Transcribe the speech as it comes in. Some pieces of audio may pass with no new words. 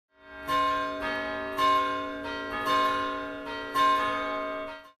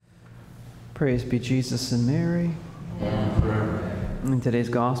Praise be Jesus and Mary. And forever. In today's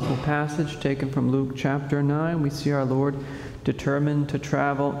gospel passage taken from Luke chapter 9, we see our Lord determined to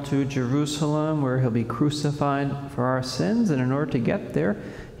travel to Jerusalem where he'll be crucified for our sins, and in order to get there,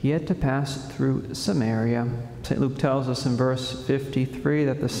 he had to pass through Samaria. St. Luke tells us in verse 53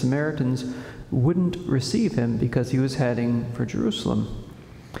 that the Samaritans wouldn't receive him because he was heading for Jerusalem.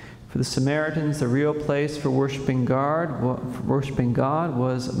 For the Samaritans, the real place for worshiping God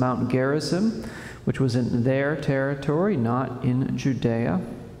was Mount Gerizim, which was in their territory, not in Judea.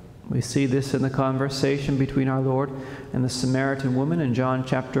 We see this in the conversation between our Lord and the Samaritan woman in John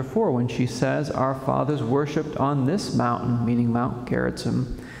chapter 4, when she says, "Our fathers worshipped on this mountain," meaning Mount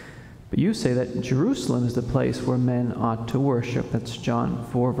Gerizim. "But you say that Jerusalem is the place where men ought to worship." That's John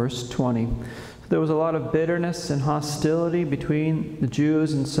 4, verse 20. There was a lot of bitterness and hostility between the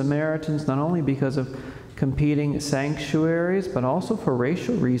Jews and Samaritans, not only because of competing sanctuaries, but also for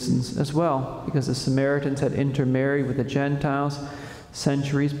racial reasons as well, because the Samaritans had intermarried with the Gentiles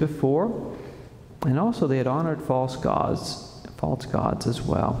centuries before, and also they had honored false gods as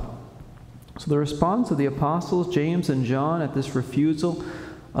well. So the response of the apostles, James and John, at this refusal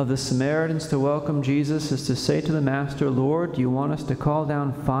of the Samaritans to welcome Jesus is to say to the Master, "Lord, do you want us to call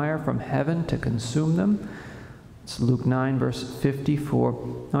down fire from heaven to consume them?" It's Luke 9, verse 54.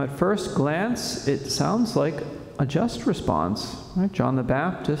 Now, at first glance, it sounds like a just response. Right? John the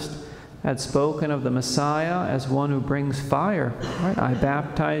Baptist had spoken of the Messiah as one who brings fire. Right? "I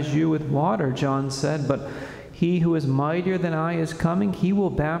baptize you with water," John said, "but he who is mightier than I is coming. He will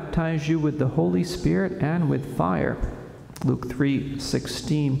baptize you with the Holy Spirit and with fire." Luke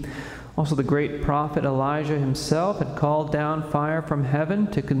 3:16. Also, the great prophet Elijah himself had called down fire from heaven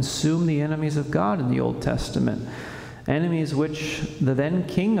to consume the enemies of God in the Old Testament, enemies which the then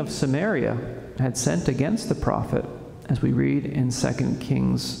king of Samaria had sent against the prophet, as we read in 2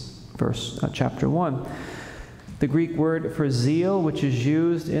 Kings chapter 1. The Greek word for zeal, which is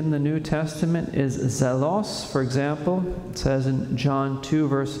used in the New Testament, is zelos. For example, it says in John 2,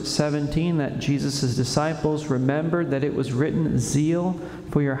 verse 17, that Jesus' disciples remembered that it was written, "Zeal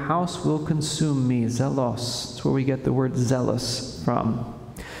for your house will consume me." Zelos. That's where we get the word zealous from.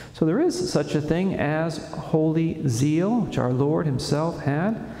 So there is such a thing as holy zeal, which our Lord himself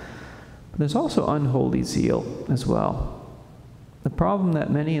had. But there's also unholy zeal as well. The problem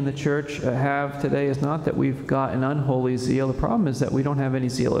that many in the church have today is not that we've got an unholy zeal. The problem is that we don't have any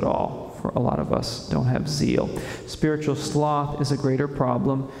zeal at all. For a lot of us don't have zeal. Spiritual sloth is a greater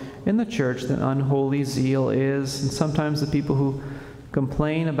problem in the church than unholy zeal is. And sometimes the people who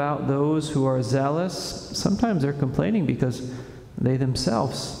complain about those who are zealous, sometimes they're complaining because they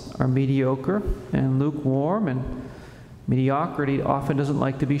themselves are mediocre and lukewarm, and mediocrity often doesn't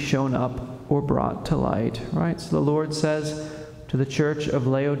like to be shown up or brought to light, right? So the Lord says to the church of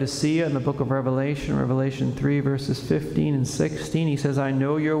Laodicea in the book of Revelation, Revelation 3, verses 15 and 16, he says, "I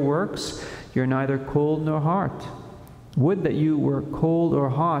know your works. You're neither cold nor hot. Would that you were cold or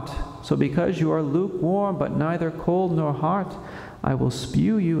hot. So because you are lukewarm, but neither cold nor hot, I will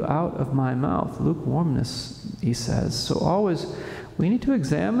spew you out of my mouth." Lukewarmness, he says. So always we need to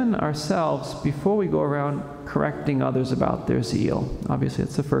examine ourselves before we go around correcting others about their zeal. Obviously,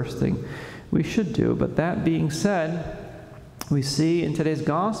 it's the first thing we should do. But that being said, we see in today's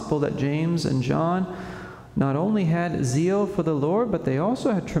gospel that James and John not only had zeal for the Lord, but they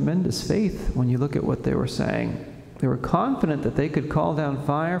also had tremendous faith when you look at what they were saying. They were confident that they could call down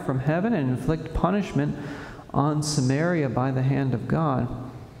fire from heaven and inflict punishment on Samaria by the hand of God.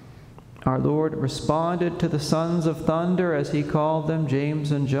 Our Lord responded to the sons of thunder, as he called them,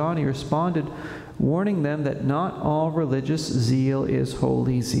 James and John. He responded, warning them that not all religious zeal is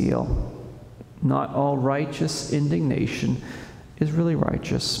holy zeal. Not all righteous indignation is really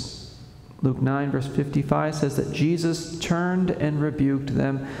righteous. Luke 9, verse 55 says that Jesus turned and rebuked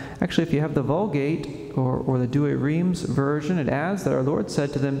them. Actually, if you have the Vulgate or the Douay Rheims version, it adds that our Lord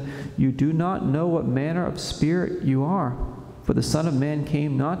said to them, "You do not know what manner of spirit you are, for the Son of Man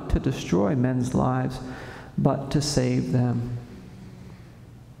came not to destroy men's lives, but to save them."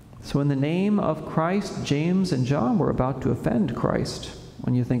 So in the name of Christ, James and John were about to offend Christ.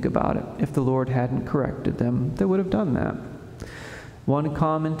 When you think about it, if the Lord hadn't corrected them, they would have done that. One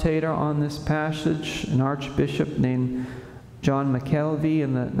commentator on this passage, an archbishop named John McKelvey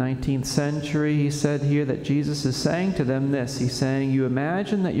in the 19th century, he said here that Jesus is saying to them this. He's saying, "You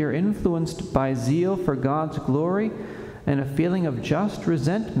imagine that you're influenced by zeal for God's glory and a feeling of just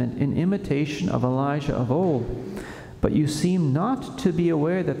resentment in imitation of Elijah of old. But you seem not to be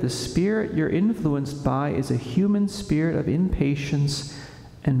aware that the spirit you're influenced by is a human spirit of impatience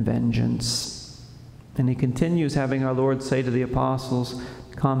and vengeance." And he continues, having our Lord say to the apostles,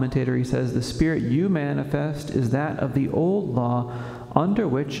 Commentator, he says, the spirit you manifest is that of the old law under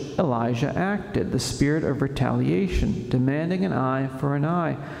which Elijah acted, the spirit of retaliation, demanding an eye for an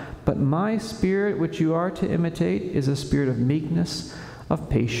eye. But my spirit, which you are to imitate, is a spirit of meekness, of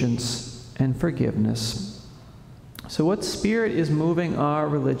patience, and forgiveness. So what spirit is moving our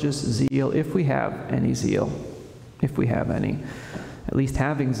religious zeal, if we have any zeal? If we have any. At least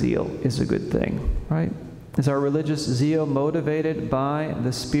having zeal is a good thing, right? Is our religious zeal motivated by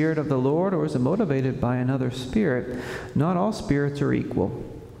the Spirit of the Lord, or is it motivated by another spirit? Not all spirits are equal.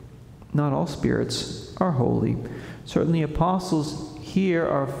 Not all spirits are holy. Certainly apostles here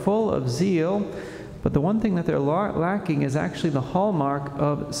are full of zeal, but the one thing that they're lacking is actually the hallmark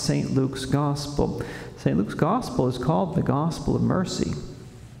of St. Luke's Gospel. St. Luke's Gospel is called the Gospel of Mercy.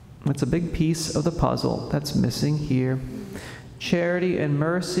 It's a big piece of the puzzle that's missing here. Charity and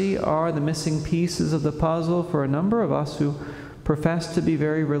mercy are the missing pieces of the puzzle for a number of us who profess to be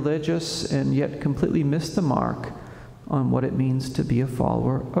very religious and yet completely miss the mark on what it means to be a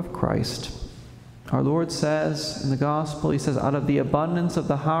follower of Christ. Our Lord says in the Gospel, he says, out of the abundance of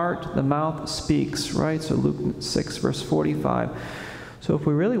the heart, the mouth speaks, right? So Luke 6, verse 45. So if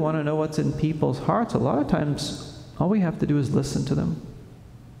we really want to know what's in people's hearts, a lot of times all we have to do is listen to them.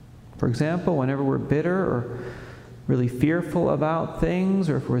 For example, whenever we're bitter or really fearful about things,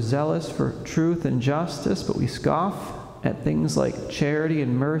 or if we're zealous for truth and justice, but we scoff at things like charity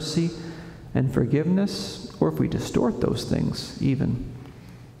and mercy and forgiveness, or if we distort those things even,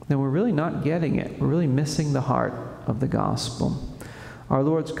 then we're really not getting it. We're really missing the heart of the gospel. Our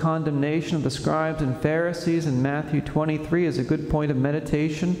Lord's condemnation of the scribes and Pharisees in Matthew 23 is a good point of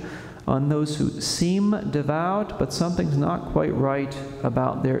meditation on those who seem devout, but something's not quite right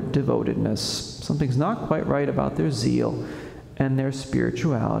about their devotedness. Something's not quite right about their zeal and their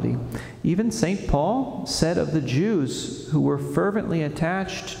spirituality. Even St. Paul said of the Jews who were fervently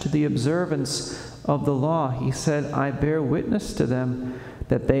attached to the observance of the law, he said, I bear witness to them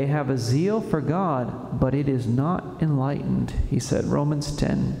that they have a zeal for God, but it is not enlightened, he said, Romans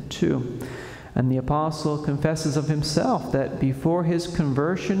 10:2. And the apostle confesses of himself that before his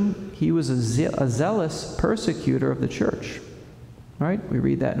conversion, he was a zealous persecutor of the church. Right? We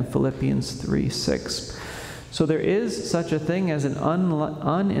read that in Philippians 3:6. So there is such a thing as an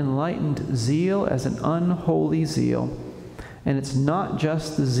unenlightened zeal, as an unholy zeal. And it's not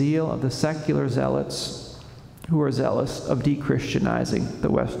just the zeal of the secular zealots who are zealous of de-Christianizing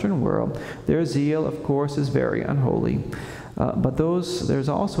the Western world. Their zeal, of course, is very unholy. But there's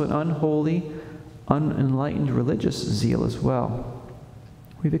also an unholy, unenlightened religious zeal as well.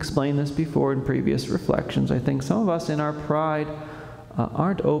 We've explained this before in previous reflections. I think some of us in our pride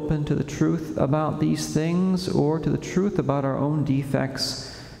aren't open to the truth about these things, or to the truth about our own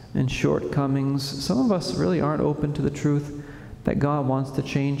defects and shortcomings. Some of us really aren't open to the truth that God wants to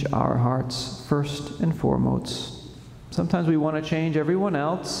change our hearts first and foremost. Sometimes we want to change everyone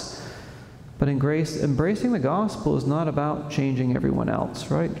else, but embracing the gospel is not about changing everyone else,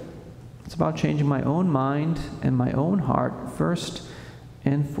 right? It's about changing my own mind and my own heart first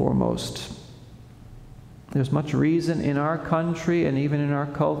and foremost. There's much reason in our country and even in our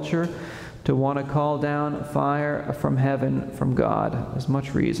culture to want to call down fire from heaven from God. There's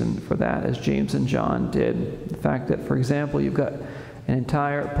much reason for that, as James and John did. The fact that, for example, you've got an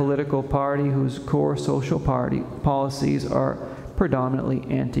entire political party whose core social policies are predominantly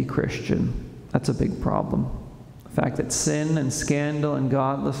anti-Christian. That's a big problem. The fact that sin and scandal and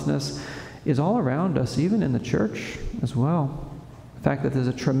godlessness is all around us, even in the church as well. The fact that there's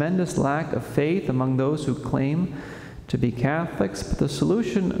a tremendous lack of faith among those who claim to be Catholics, but the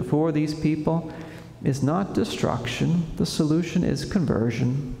solution for these people is not destruction. The solution is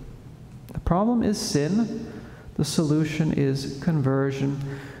conversion. The problem is sin. The solution is conversion.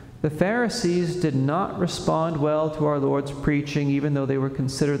 The Pharisees did not respond well to our Lord's preaching, even though they were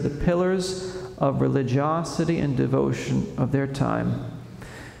considered the pillars of religiosity and devotion of their time.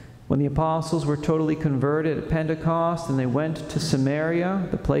 When the apostles were totally converted at Pentecost and they went to Samaria,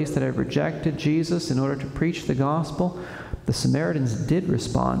 the place that had rejected Jesus, in order to preach the gospel, the Samaritans did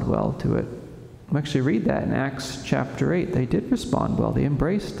respond well to it. We actually read that in Acts chapter 8. They did respond well. They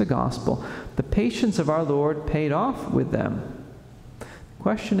embraced the gospel. The patience of our Lord paid off with them. The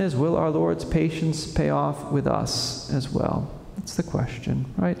question is, will our Lord's patience pay off with us as well? That's the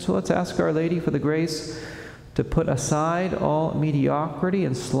question, right? So let's ask Our Lady for the grace to put aside all mediocrity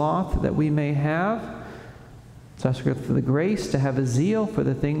and sloth that we may have. Let's ask her for the grace to have a zeal for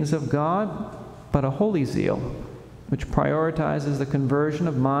the things of God, but a holy zeal, which prioritizes the conversion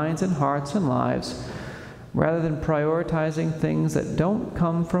of minds and hearts and lives, rather than prioritizing things that don't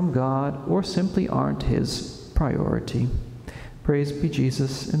come from God or simply aren't His priority. Praise be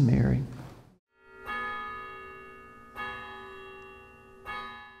Jesus and Mary.